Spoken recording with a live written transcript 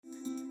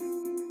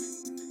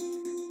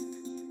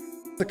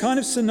The kind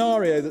of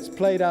scenario that's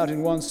played out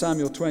in 1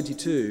 Samuel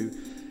 22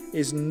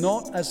 is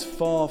not as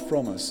far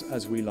from us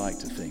as we like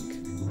to think.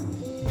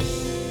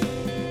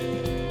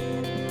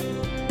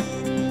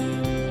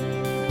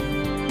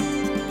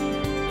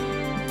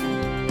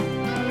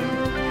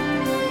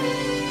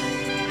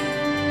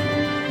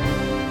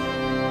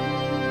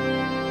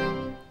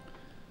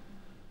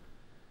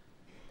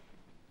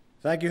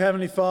 Thank you,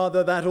 Heavenly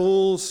Father, that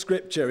all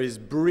Scripture is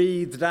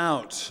breathed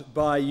out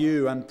by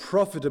you and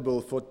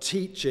profitable for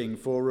teaching,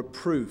 for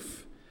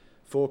reproof,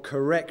 for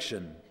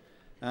correction,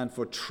 and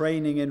for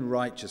training in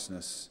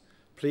righteousness.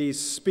 Please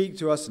speak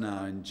to us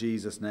now in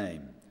Jesus'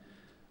 name.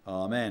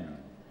 Amen.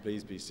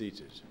 Please be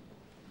seated.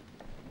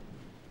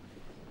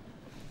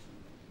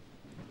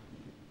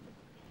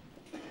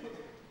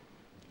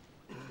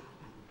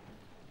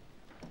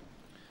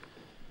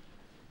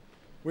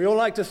 We all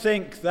like to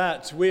think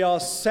that we are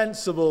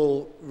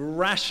sensible,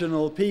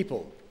 rational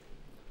people.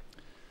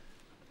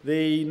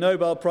 The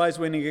Nobel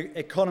Prize-winning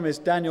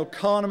economist Daniel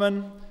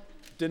Kahneman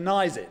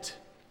denies it.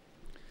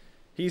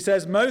 He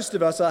says most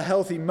of us are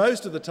healthy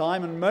most of the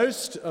time, and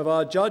most of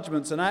our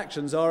judgments and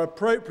actions are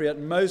appropriate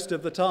most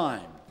of the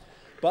time,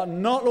 but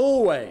not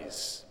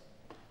always.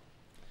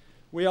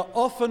 We are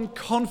often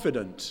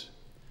confident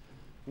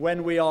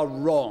when we are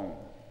wrong.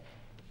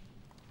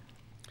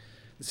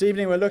 This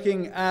evening we're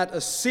looking at a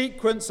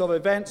sequence of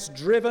events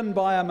driven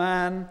by a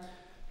man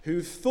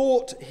who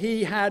thought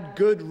he had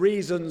good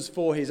reasons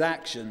for his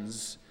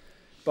actions,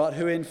 but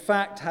who in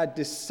fact had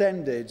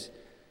descended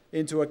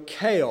into a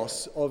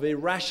chaos of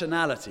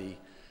irrationality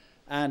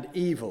and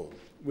evil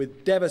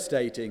with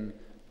devastating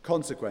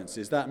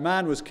consequences. That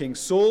man was King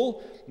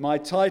Saul. My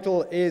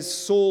title is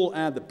Saul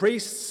and the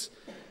Priests.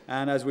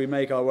 And as we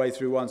make our way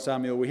through 1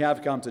 Samuel, we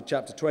have come to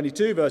chapter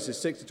 22,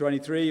 verses 6 to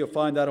 23. You'll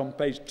find that on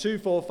page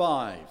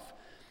 245.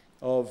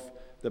 Of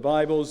the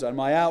Bibles, and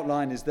my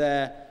outline is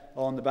there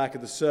on the back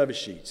of the service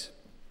sheet.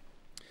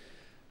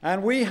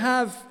 And we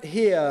have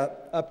here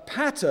a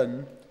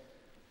pattern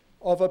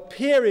of a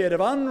period of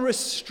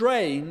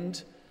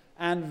unrestrained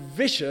and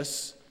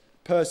vicious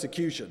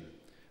persecution.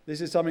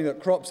 This is something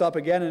that crops up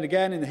again and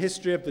again in the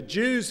history of the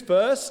Jews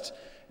first,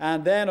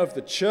 and then of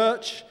the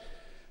church.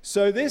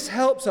 So this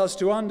helps us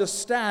to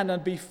understand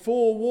and be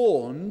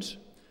forewarned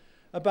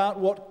about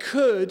what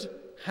could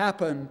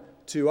happen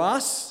to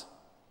us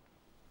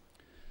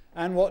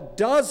and what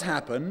does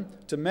happen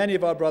to many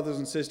of our brothers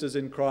and sisters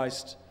in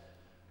Christ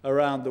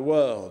around the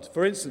world.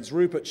 For instance,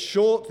 Rupert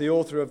Short, the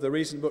author of the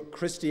recent book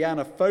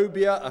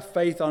Christianophobia, A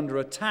Faith Under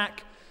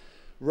Attack,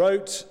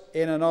 wrote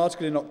in an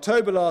article in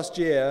October last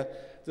year,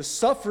 the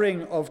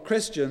suffering of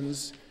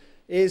Christians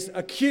is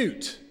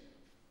acute.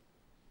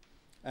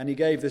 And he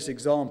gave this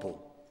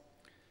example.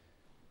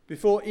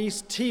 Before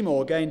East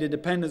Timor gained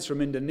independence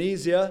from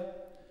Indonesia,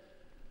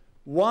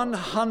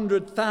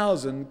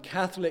 100,000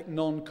 Catholic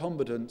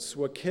non-combatants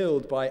were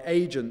killed by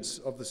agents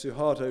of the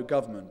Suharto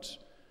government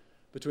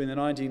between the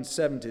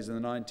 1970s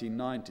and the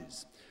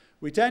 1990s.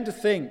 We tend to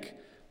think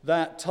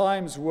that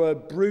times were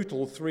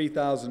brutal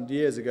 3,000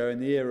 years ago in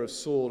the era of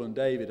Saul and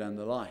David and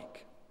the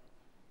like.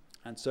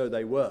 And so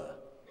they were.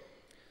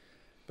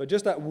 But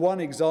just that one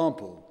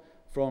example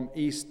from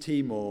East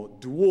Timor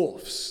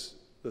dwarfs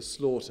the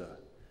slaughter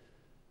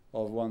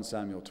of 1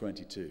 Samuel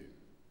 22.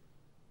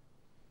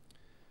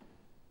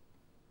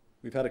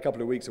 We've had a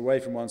couple of weeks away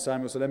from 1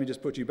 Samuel, so let me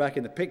just put you back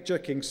in the picture.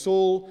 King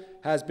Saul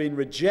has been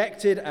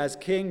rejected as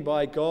king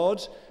by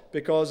God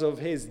because of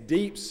his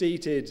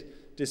deep-seated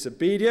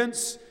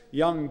disobedience.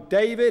 Young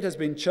David has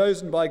been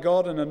chosen by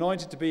God and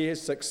anointed to be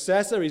his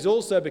successor. He's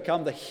also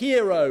become the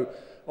hero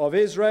of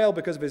Israel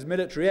because of his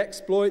military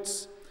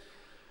exploits.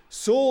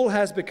 Saul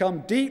has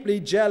become deeply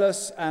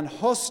jealous and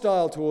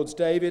hostile towards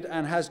David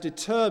and has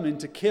determined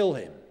to kill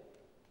him.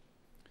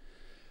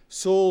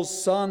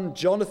 Saul's son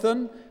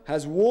Jonathan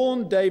has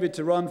warned David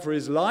to run for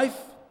his life,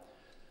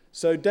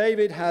 so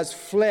David has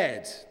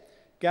fled,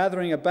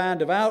 gathering a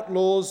band of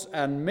outlaws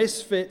and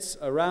misfits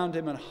around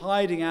him and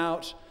hiding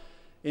out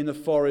in the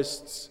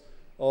forests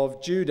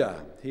of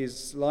Judah.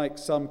 He's like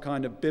some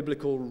kind of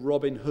biblical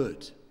Robin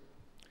Hood,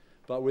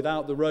 but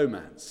without the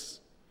romance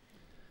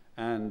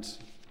and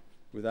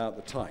without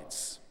the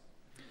tights.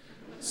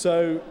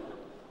 So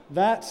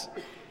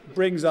that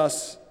brings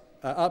us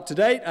up to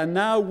date, and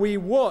now we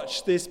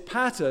watch this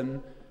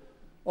pattern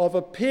of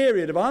a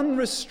period of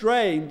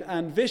unrestrained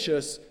and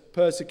vicious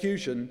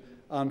persecution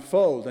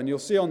unfold. And you'll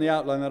see on the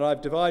outline that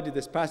I've divided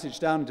this passage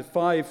down into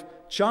 5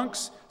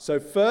 chunks. So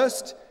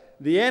first,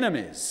 the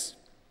enemies.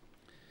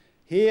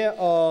 Here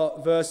are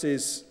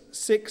verses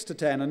 6 to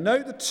 10. And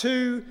note the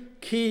 2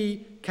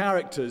 key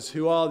characters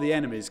who are the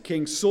enemies,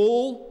 King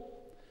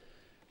Saul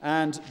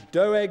and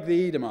Doeg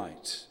the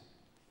Edomite.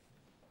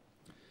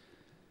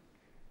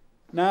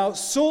 Now,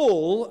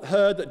 Saul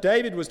heard that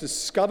David was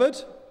discovered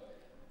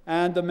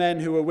and the men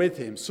who were with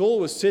him. Saul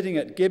was sitting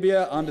at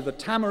Gibeah under the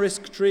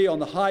tamarisk tree on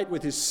the height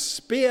with his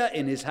spear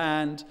in his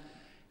hand,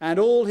 and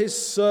all his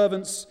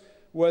servants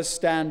were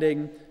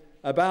standing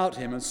about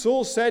him. And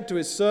Saul said to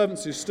his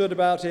servants who stood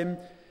about him,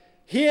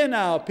 "Hear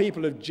now,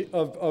 people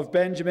of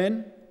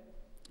Benjamin,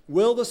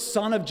 Will the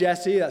son of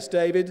Jesse, that's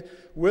David,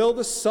 will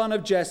the son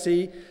of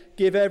Jesse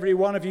give every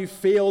one of you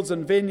fields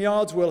and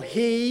vineyards? Will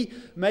he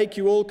make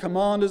you all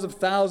commanders of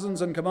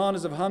thousands and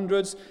commanders of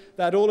hundreds,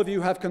 that all of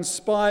you have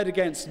conspired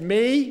against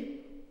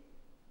me?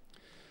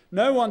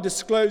 No one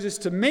discloses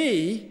to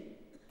me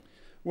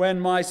when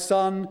my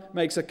son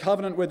makes a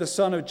covenant with the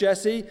son of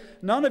Jesse.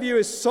 None of you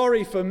is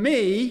sorry for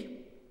me,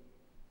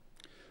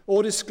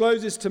 or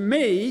discloses to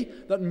me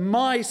that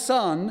my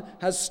son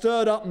has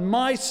stirred up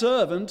my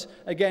servant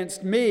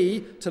against me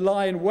to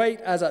lie in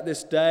wait as at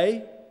this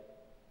day.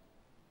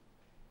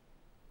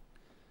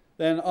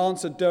 Then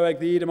answered Doeg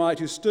the Edomite,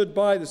 who stood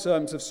by the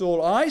servants of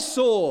Saul, I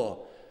saw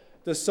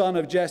the son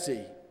of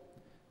Jesse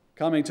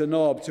coming to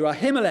Nob, to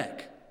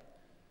Ahimelech,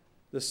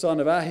 the son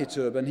of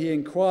Ahitub, and he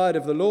inquired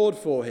of the Lord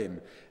for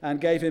him,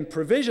 and gave him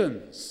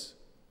provisions,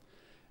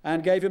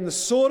 and gave him the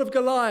sword of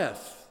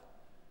Goliath,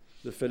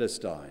 the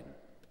Philistine.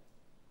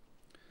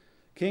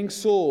 King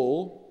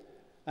Saul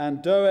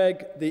and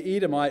Doeg the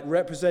Edomite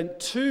represent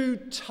two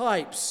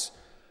types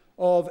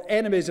of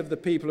enemies of the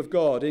people of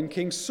God. In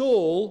King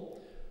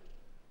Saul,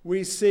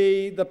 we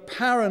see the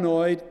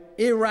paranoid,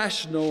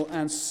 irrational,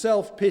 and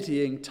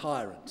self-pitying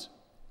tyrant.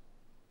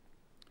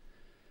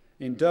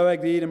 In Doeg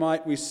the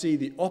Edomite, we see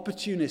the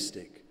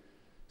opportunistic,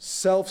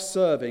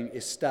 self-serving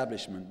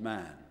establishment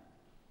man.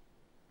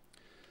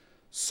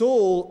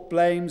 Saul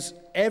blames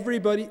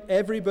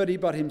everybody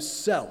but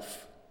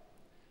himself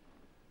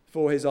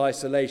for his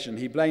isolation.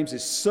 He blames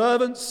his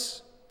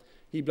servants,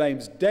 he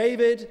blames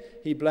David,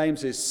 he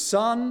blames his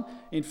son.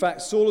 In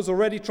fact, Saul has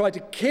already tried to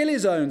kill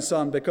his own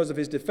son because of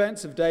his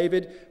defense of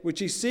David, which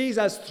he sees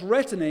as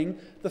threatening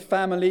the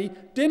family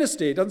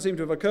dynasty. It doesn't seem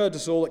to have occurred to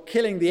Saul that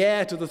killing the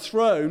heir to the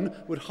throne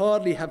would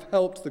hardly have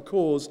helped the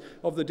cause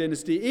of the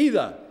dynasty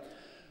either.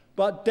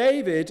 But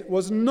David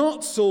was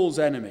not Saul's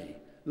enemy,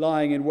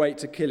 lying in wait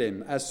to kill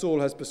him, as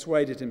Saul has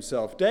persuaded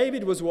himself.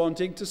 David was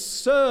wanting to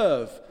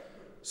serve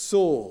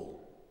Saul.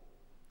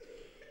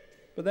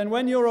 But then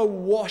when you're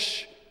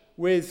awash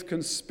with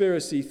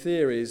conspiracy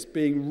theories,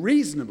 being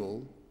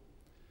reasonable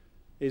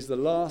is the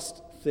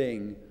last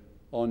thing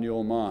on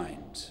your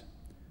mind.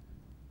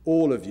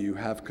 All of you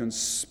have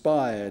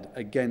conspired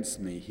against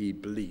me, he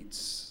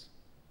bleats.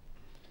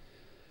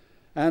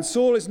 And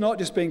Saul is not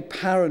just being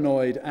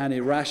paranoid and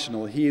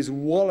irrational, he is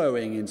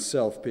wallowing in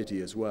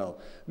self-pity as well.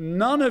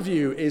 None of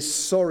you is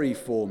sorry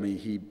for me,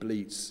 he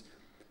bleats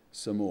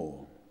some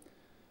more.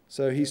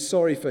 So he's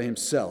sorry for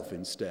himself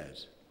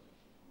instead.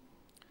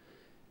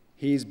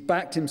 He's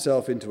backed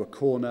himself into a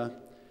corner.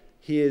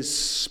 He is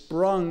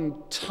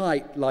sprung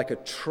tight like a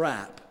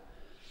trap,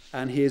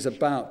 and he is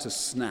about to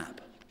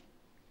snap.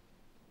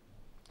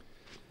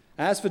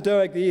 As for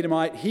Doeg the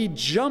Edomite, he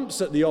jumps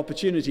at the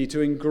opportunity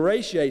to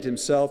ingratiate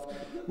himself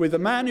with the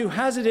man who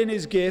has it in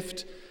his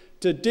gift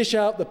to dish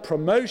out the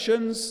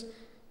promotions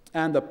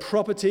and the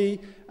property,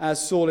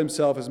 as Saul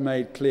himself has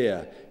made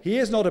clear. He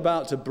is not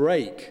about to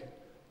break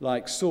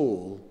like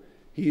Saul.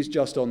 He is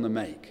just on the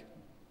make.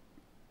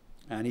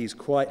 And he's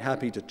quite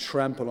happy to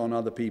trample on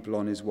other people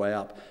on his way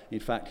up. In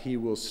fact, he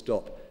will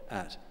stop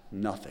at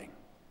nothing.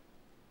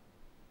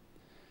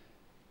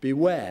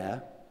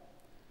 Beware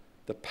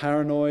the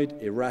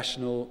paranoid,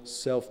 irrational,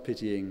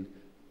 self-pitying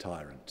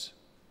tyrant.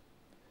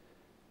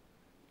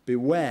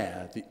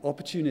 Beware the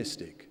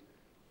opportunistic,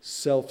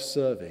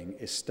 self-serving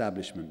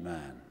establishment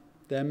man.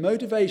 Their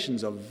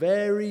motivations are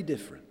very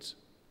different,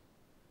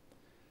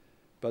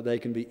 but they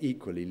can be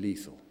equally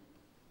lethal.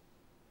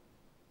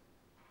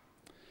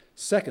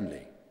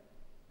 Secondly,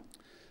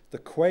 the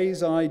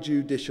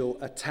quasi-judicial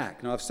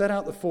attack. Now, I've set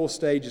out the 4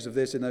 stages of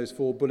this in those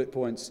 4 bullet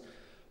points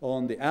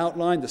on the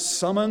outline: the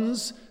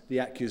summons, the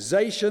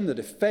accusation, the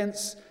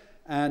defense,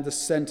 and the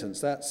sentence.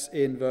 That's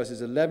in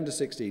verses 11 to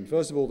 16.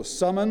 First of all, the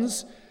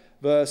summons,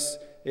 verse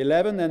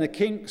 11. Then the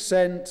king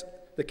sent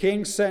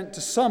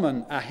to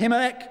summon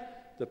Ahimelech,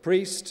 the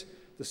priest,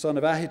 the son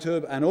of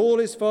Ahitub, and all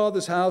his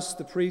father's house,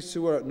 the priests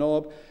who were at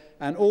Nob,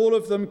 and all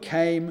of them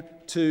came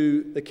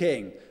to the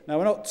king. Now,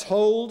 we're not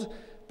told,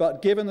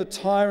 but given the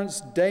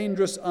tyrant's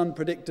dangerous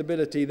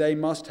unpredictability, they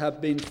must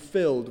have been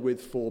filled with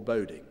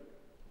foreboding.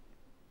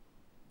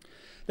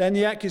 Then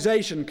the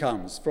accusation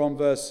comes from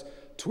verse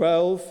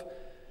 12.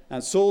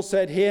 And Saul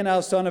said, "Hear now,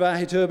 son of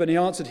Ahitub." And he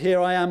answered, "Here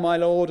I am, my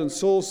lord." And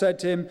Saul said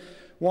to him,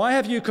 "Why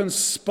have you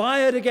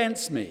conspired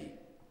against me,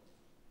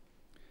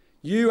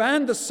 you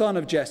and the son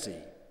of Jesse,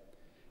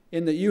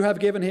 in that you have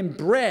given him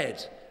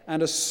bread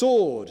and a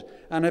sword,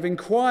 and have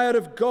inquired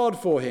of God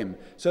for him,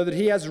 so that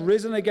he has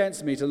risen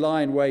against me to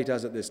lie in wait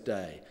as at this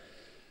day?"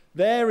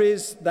 There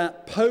is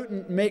that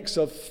potent mix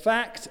of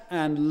fact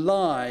and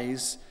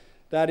lies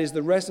that is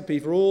the recipe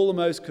for all the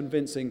most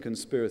convincing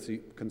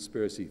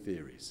conspiracy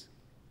theories.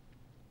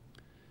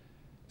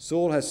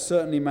 Saul has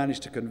certainly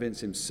managed to convince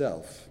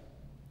himself.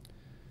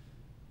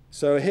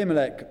 So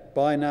Ahimelech,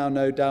 by now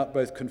no doubt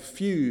both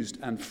confused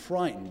and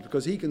frightened,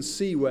 because he can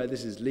see where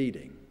this is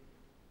leading,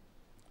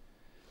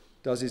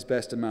 does his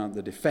best to mount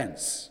the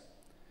defense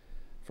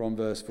from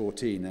verse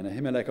 14. And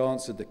Ahimelech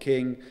answered the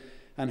king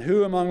And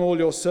who among all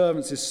your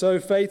servants is so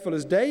faithful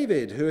as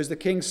David, who is the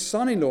king's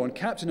son-in-law and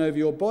captain over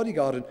your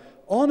bodyguard and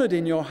honored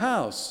in your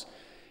house?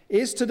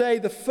 Is today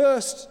the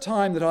first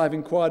time that I have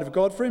inquired of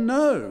God for him?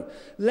 No.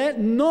 Let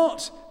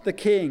not the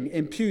king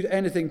impute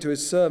anything to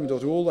his servant or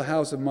to all the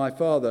house of my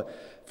father,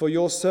 for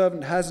your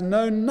servant has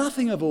known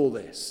nothing of all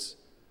this,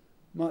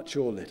 much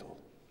or little.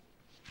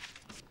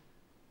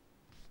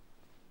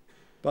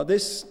 But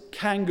this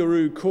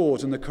kangaroo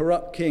court and the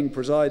corrupt king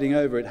presiding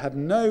over it have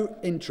no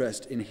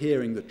interest in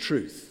hearing the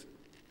truth.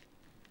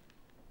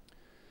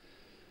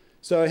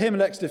 So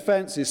Ahimelech's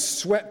defense is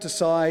swept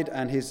aside,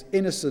 and his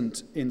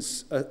innocent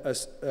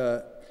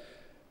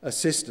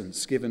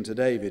assistance given to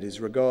David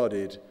is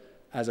regarded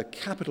as a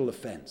capital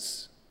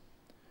offense.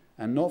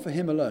 And not for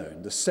him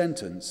alone. The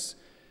sentence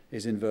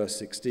is in verse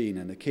 16.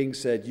 And the king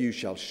said, "You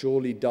shall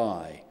surely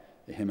die,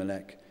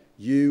 Ahimelech,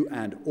 you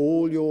and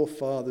all your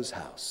father's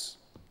house."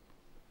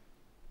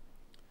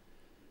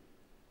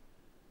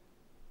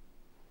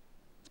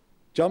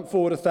 Jump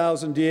forward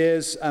 1,000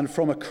 years, and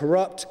from a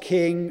corrupt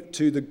king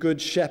to the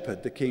good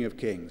shepherd, the King of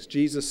Kings.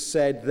 Jesus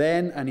said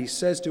then, and he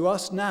says to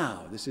us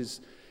now, this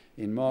is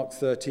in Mark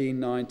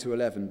 13, 9 to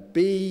 11,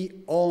 "Be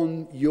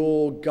on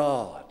your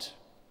guard.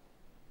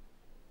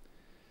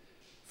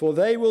 For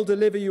they will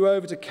deliver you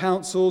over to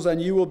councils,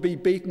 and you will be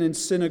beaten in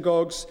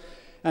synagogues,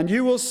 and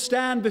you will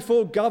stand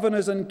before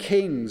governors and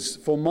kings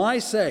for my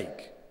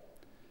sake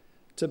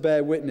to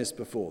bear witness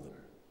before them.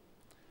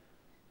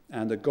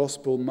 And the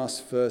gospel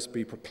must first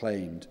be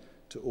proclaimed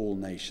to all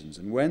nations.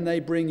 And when they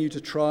bring you to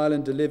trial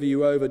and deliver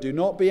you over, do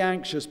not be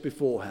anxious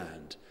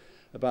beforehand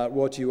about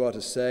what you are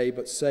to say,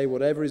 but say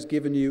whatever is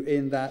given you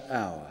in that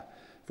hour.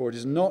 For it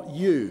is not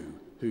you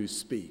who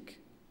speak,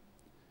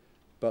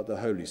 but the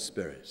Holy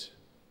Spirit."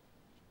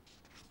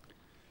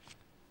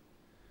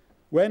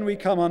 When we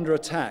come under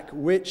attack,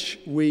 which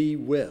we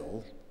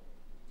will,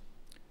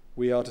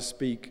 we are to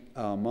speak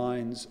our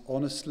minds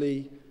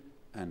honestly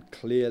and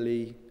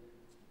clearly,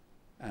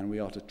 and we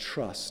are to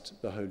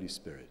trust the Holy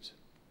Spirit.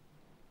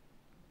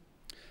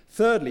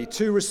 Thirdly,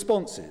 two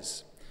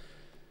responses.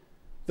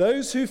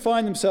 Those who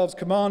find themselves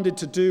commanded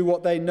to do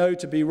what they know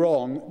to be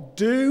wrong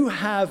do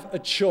have a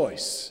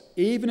choice,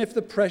 even if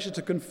the pressure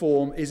to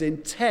conform is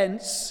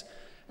intense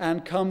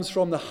and comes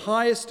from the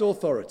highest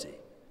authority.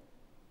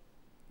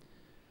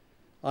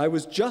 "I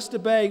was just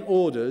obeying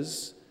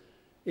orders"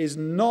 is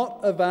not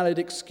a valid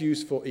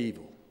excuse for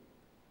evil.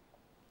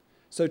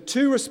 So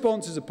two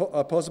responses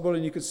are possible,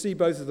 and you can see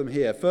both of them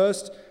here.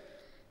 First,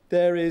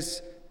 there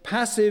is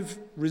passive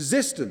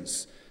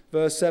resistance.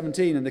 Verse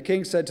 17, "And the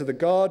king said to the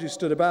guard who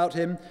stood about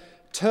him,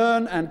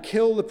 'Turn and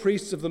kill the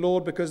priests of the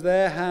Lord, because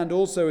their hand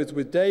also is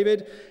with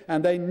David,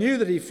 and they knew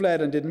that he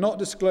fled and did not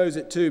disclose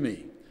it to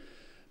me.'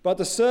 But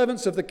the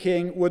servants of the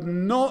king would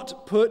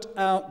not put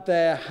out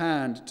their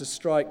hand to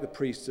strike the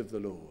priests of the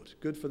Lord."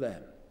 Good for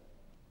them.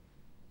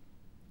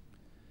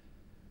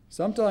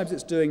 Sometimes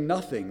it's doing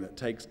nothing that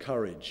takes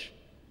courage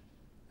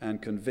and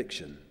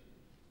conviction.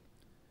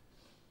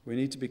 We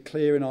need to be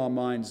clear in our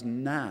minds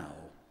now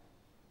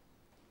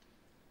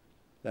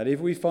that if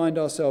we find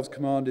ourselves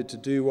commanded to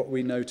do what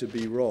we know to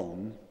be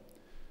wrong,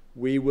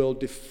 we will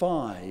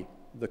defy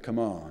the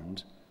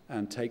command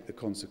and take the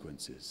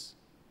consequences.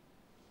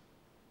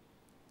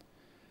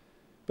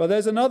 But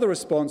there's another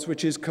response,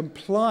 which is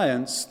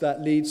compliance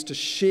that leads to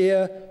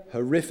sheer,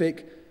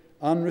 horrific,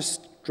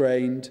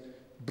 unrestrained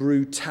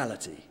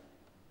brutality.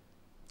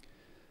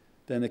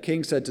 Then the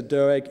king said to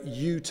Doeg,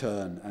 "You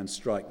turn and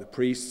strike the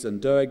priests." And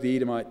Doeg the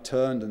Edomite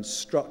turned and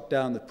struck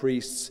down the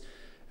priests.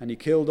 And he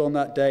killed on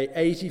that day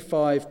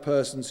 85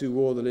 persons who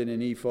wore the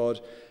linen ephod.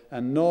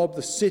 And Nob,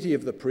 the city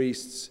of the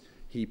priests,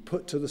 he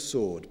put to the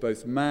sword,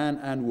 both man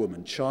and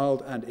woman,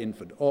 child and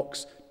infant,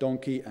 ox,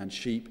 donkey and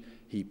sheep,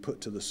 he put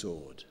to the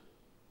sword.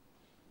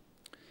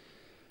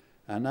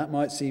 And that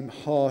might seem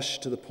harsh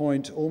to the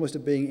point almost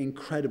of being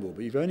incredible,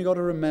 but you've only got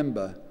to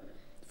remember,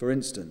 for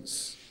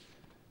instance,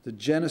 the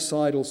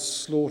genocidal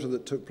slaughter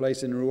that took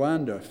place in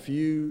Rwanda a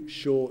few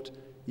short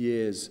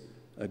years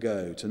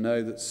ago, to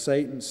know that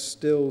Satan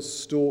still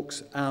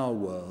stalks our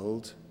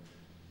world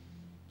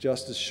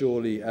just as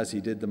surely as he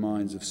did the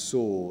minds of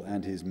Saul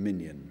and his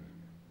minion.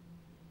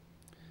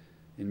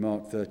 In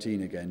Mark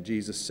 13 again,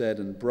 Jesus said,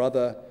 "And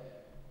brother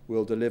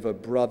will deliver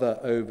brother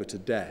over to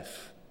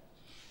death,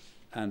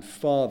 and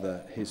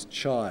father his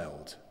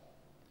child,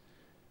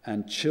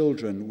 and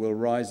children will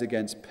rise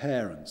against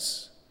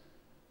parents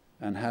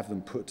and have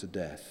them put to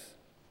death."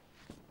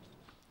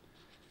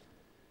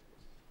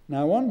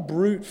 Now, one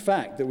brute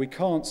fact that we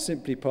can't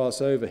simply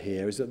pass over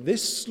here is that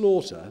this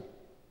slaughter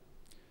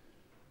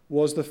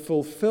was the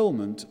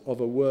fulfillment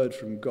of a word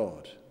from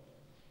God.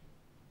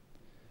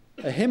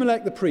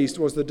 Ahimelech the priest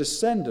was the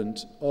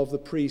descendant of the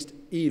priest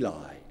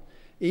Eli.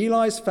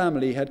 Eli's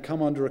family had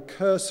come under a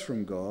curse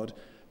from God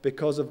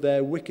because of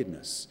their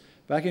wickedness.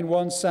 Back in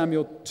 1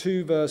 Samuel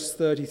 2 verse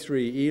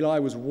 33, Eli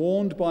was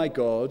warned by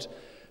God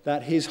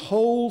that his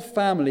whole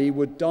family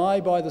would die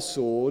by the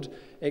sword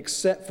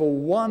except for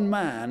one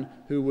man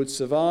who would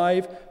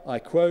survive, I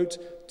quote,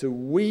 "to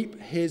weep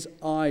his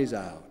eyes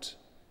out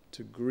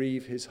to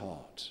grieve his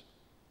heart.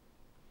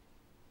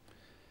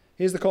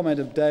 Here's the comment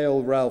of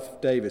Dale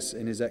Ralph Davis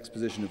in his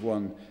exposition of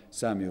 1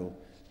 Samuel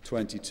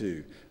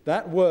 22.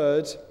 That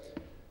word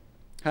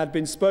had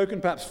been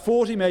spoken perhaps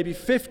 40, maybe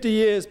 50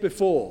 years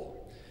before.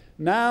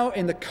 Now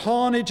in the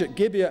carnage at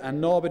Gibeah and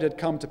Nob it had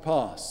come to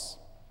pass.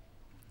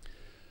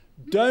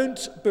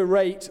 Don't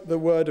berate the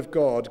word of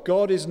God.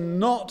 God is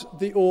not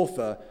the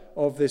author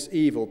of this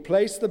evil.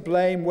 Place the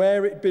blame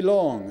where it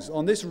belongs,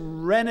 on this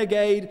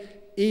renegade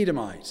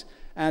Edomite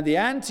and the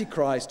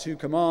Antichrist who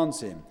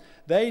commands him.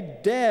 They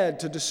dared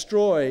to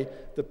destroy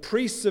the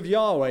priests of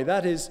Yahweh,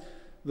 that is,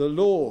 the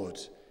Lord.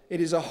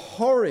 It is a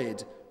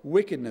horrid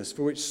wickedness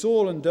for which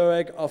Saul and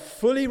Doeg are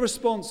fully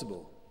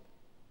responsible.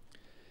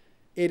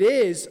 It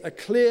is a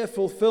clear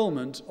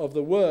fulfillment of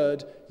the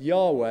word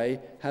Yahweh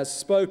has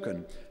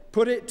spoken.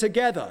 Put it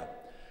together,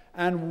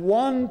 and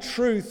one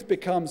truth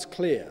becomes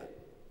clear.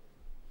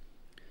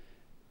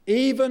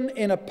 Even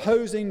in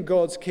opposing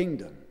God's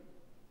kingdom,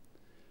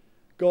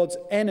 God's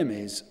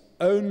enemies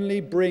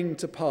only bring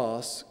to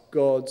pass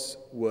God's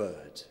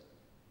word.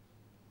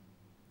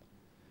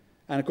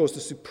 And of course,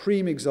 the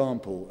supreme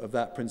example of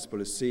that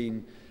principle is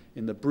seen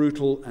in the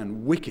brutal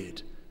and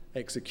wicked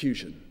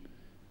execution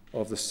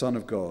of the Son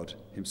of God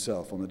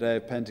himself. On the day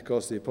of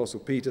Pentecost, the Apostle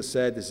Peter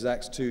said, this is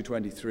Acts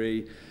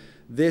 2:23,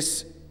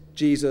 this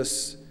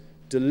Jesus,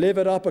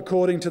 delivered up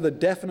according to the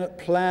definite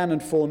plan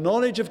and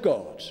foreknowledge of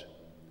God,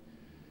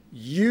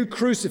 you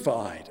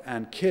crucified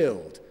and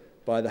killed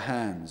by the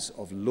hands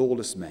of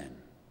lawless men.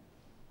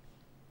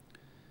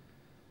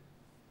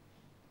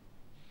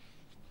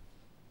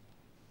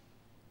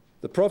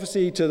 The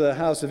prophecy to the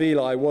house of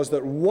Eli was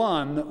that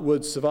one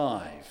would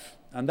survive,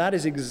 and that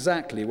is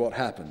exactly what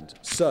happened.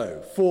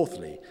 So,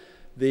 fourthly,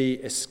 the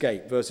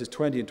escape, verses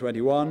 20 and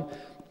 21.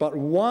 But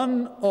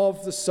one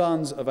of the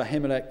sons of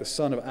Ahimelech, the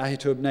son of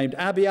Ahitub, named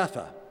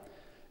Abiathar,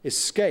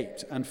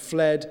 escaped and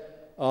fled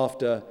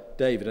after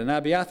David. And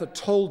Abiathar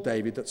told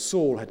David that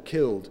Saul had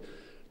killed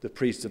the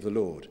priests of the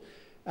Lord.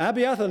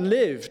 Abiathar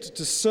lived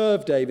to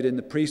serve David in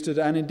the priesthood,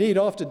 and indeed,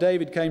 after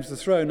David came to the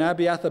throne,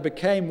 Abiathar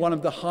became one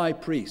of the high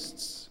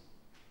priests.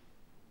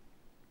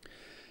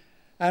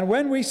 And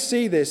when we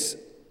see this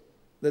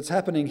that's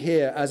happening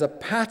here as a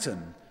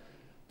pattern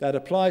that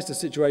applies to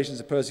situations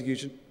of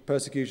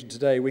persecution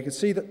today, we can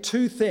see that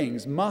two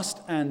things must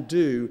and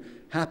do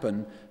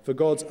happen for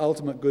God's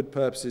ultimate good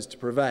purposes to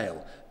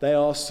prevail. They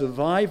are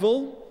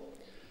survival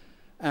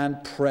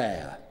and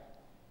prayer.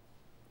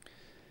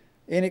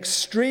 In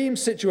extreme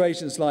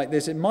situations like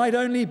this, it might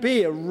only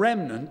be a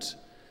remnant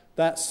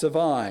that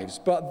survives,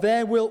 but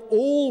there will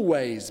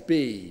always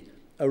be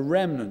a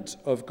remnant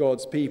of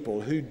God's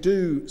people who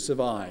do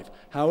survive.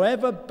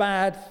 However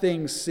bad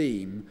things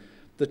seem,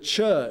 the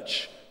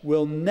church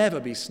will never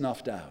be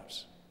snuffed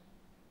out.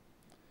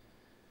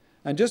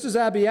 And just as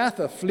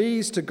Abiathar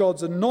flees to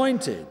God's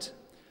anointed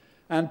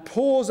and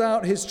pours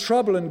out his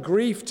trouble and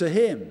grief to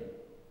him,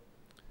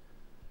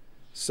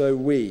 so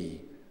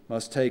we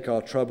must take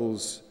our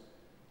troubles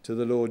to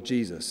the Lord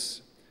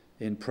Jesus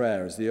in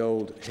prayer, as the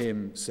old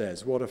hymn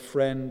says. What a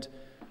friend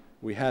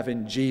we have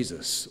in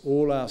Jesus,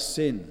 all our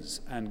sins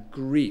and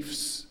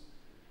griefs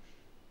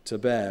to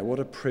bear. What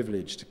a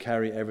privilege to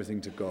carry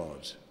everything to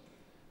God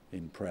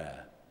in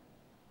prayer.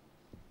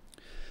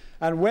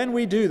 And when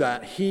we do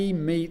that, he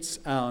meets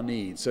our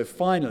needs. So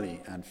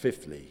finally and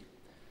fifthly,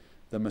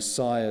 the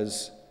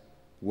Messiah's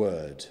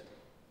word.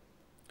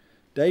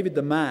 David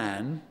the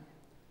man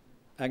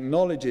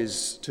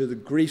acknowledges to the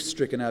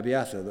grief-stricken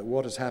Abiathar that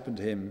what has happened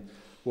to him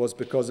was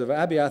because of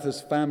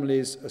Abiathar's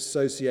family's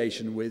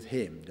association with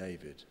him,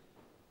 David.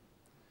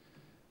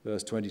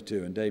 Verse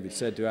 22, and David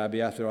said to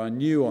Abiathar, I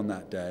knew on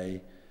that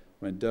day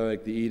when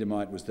Doeg the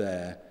Edomite was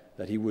there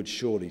that he would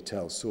surely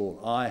tell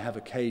Saul, I have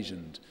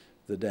occasioned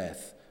the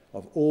death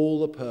of all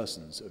the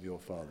persons of your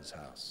father's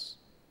house.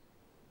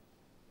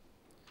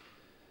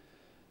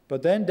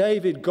 But then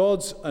David,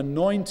 God's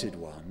anointed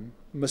one,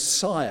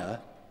 Messiah,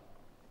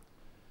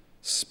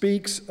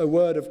 speaks a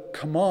word of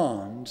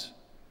command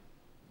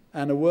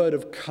and a word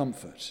of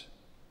comfort.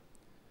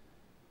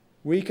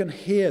 We can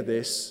hear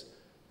this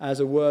as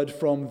a word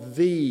from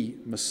the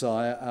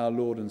Messiah, our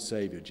Lord and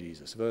Savior,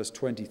 Jesus. Verse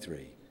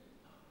 23.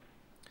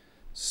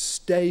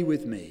 Stay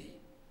with me.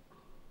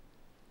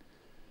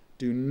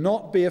 Do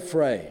not be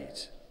afraid,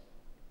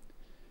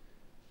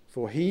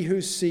 for he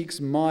who seeks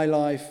my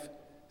life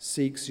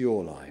seeks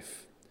your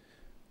life.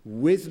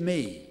 With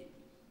me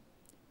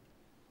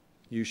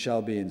you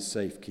shall be in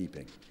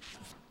safekeeping.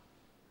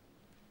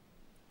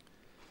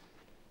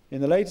 In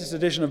the latest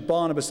edition of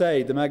Barnabas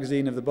Aid, the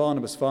magazine of the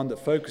Barnabas Fund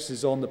that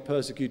focuses on the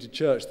persecuted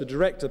church, the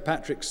director,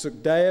 Patrick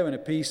Sukdeo, in a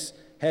piece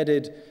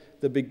headed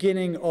The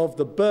Beginning of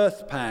the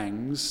Birth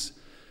Pangs,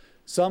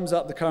 sums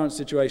up the current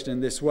situation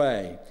in this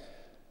way.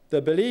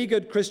 The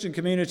beleaguered Christian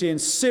community in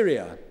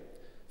Syria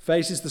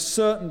faces the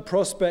certain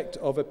prospect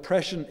of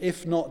oppression,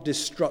 if not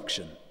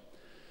destruction.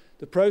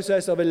 The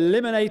process of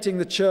eliminating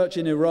the church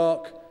in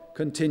Iraq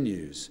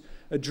continues.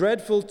 A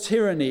dreadful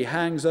tyranny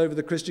hangs over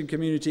the Christian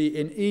community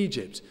in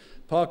Egypt.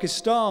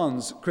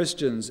 Pakistan's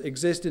Christians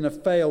exist in a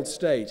failed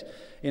state.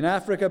 In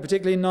Africa,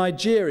 particularly in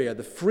Nigeria,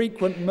 the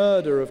frequent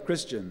murder of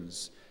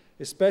Christians,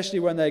 especially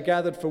when they're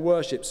gathered for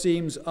worship,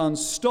 seems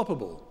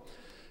unstoppable.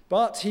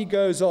 But he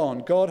goes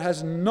on, God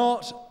has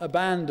not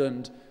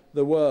abandoned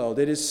the world.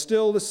 It is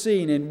still the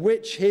scene in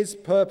which his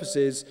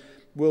purposes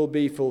will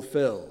be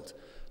fulfilled.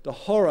 The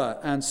horror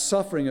and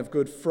suffering of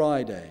Good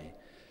Friday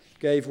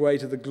gave way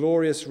to the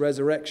glorious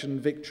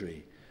resurrection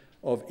victory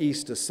of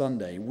Easter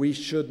Sunday. We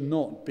should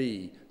not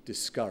be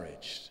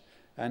discouraged.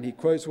 And he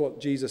quotes what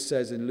Jesus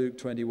says in Luke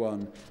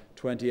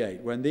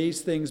 21:28. When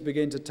these things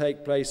begin to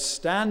take place,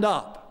 stand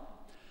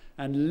up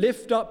and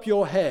lift up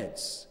your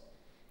heads,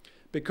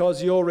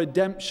 because your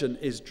redemption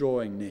is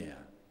drawing near.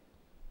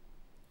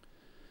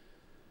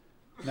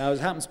 Now, as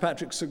it happens,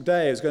 Patrick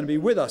Sugday is going to be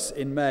with us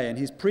in May, and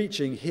he's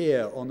preaching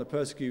here on the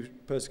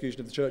persecution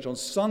of the church on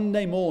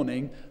Sunday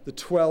morning, the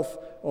 12th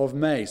of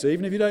May. So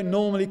even if you don't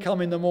normally come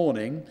in the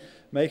morning,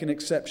 make an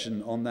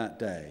exception on that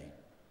day.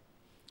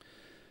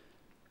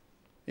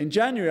 In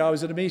January, I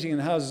was at a meeting in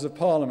the Houses of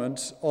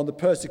Parliament on the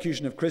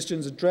persecution of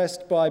Christians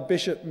addressed by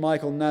Bishop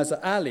Michael Nazar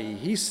Ali.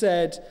 He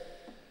said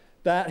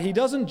that he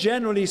doesn't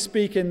generally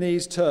speak in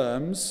these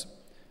terms,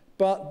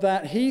 but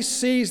that he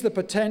sees the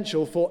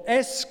potential for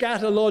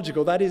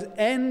eschatological, that is,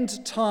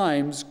 end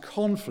times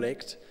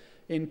conflict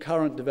in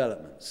current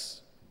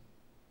developments.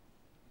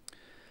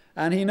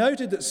 And he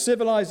noted that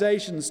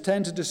civilizations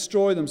tend to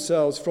destroy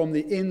themselves from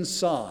the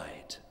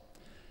inside,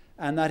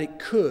 and that it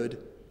could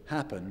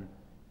happen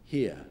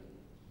here.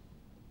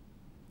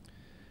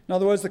 In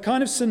other words, the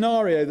kind of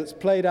scenario that's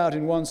played out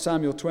in 1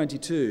 Samuel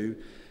 22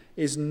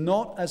 is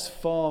not as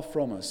far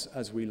from us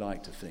as we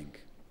like to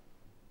think.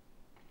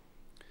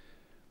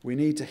 We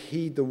need to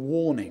heed the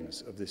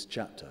warnings of this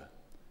chapter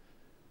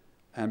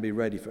and be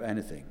ready for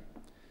anything.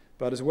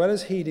 But as well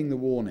as heeding the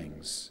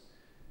warnings,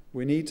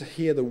 we need to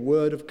hear the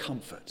word of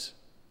comfort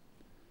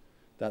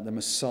that the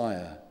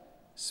Messiah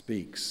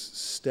speaks.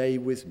 Stay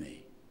with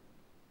me.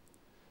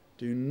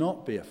 Do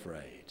not be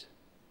afraid.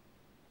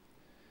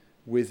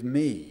 With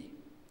me,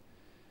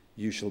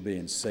 you shall be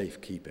in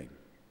safekeeping.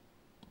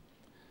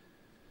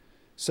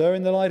 So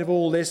in the light of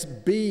all this,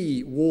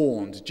 be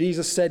warned.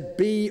 Jesus said,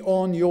 be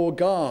on your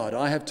guard.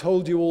 I have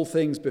told you all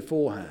things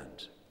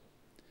beforehand.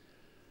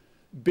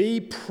 Be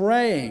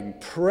praying.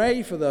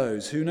 Pray for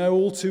those who know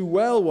all too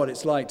well what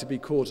it's like to be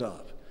caught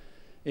up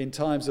in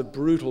times of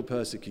brutal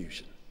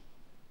persecution.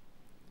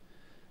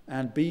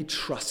 And be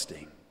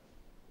trusting.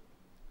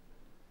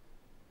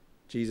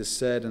 Jesus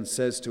said and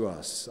says to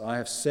us, I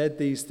have said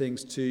these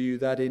things to you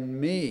that in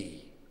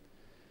me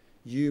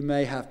you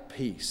may have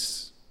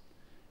peace.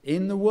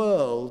 In the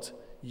world,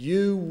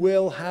 you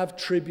will have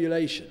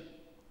tribulation.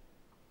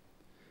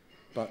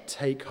 But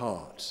take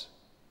heart.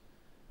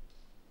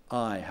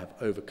 I have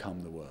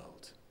overcome the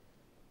world.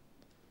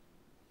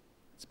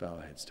 Let's bow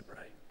our heads to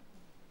pray.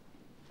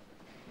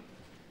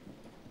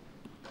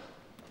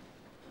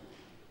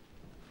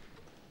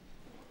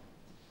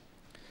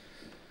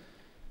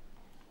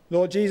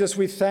 Lord Jesus,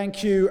 we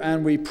thank you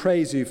and we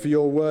praise you for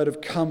your word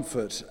of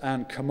comfort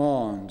and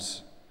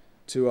command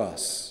to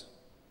us.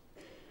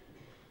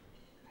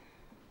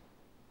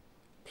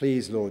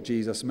 Please, Lord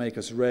Jesus, make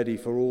us ready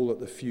for all that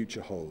the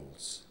future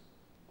holds.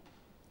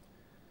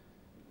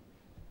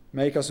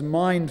 Make us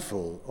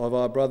mindful of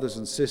our brothers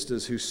and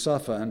sisters who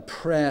suffer and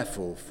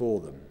prayerful for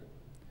them.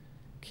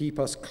 Keep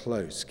us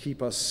close,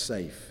 keep us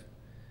safe,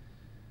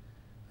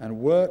 and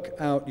work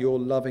out your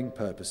loving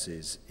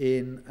purposes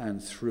in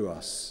and through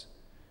us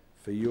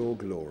for your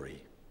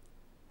glory.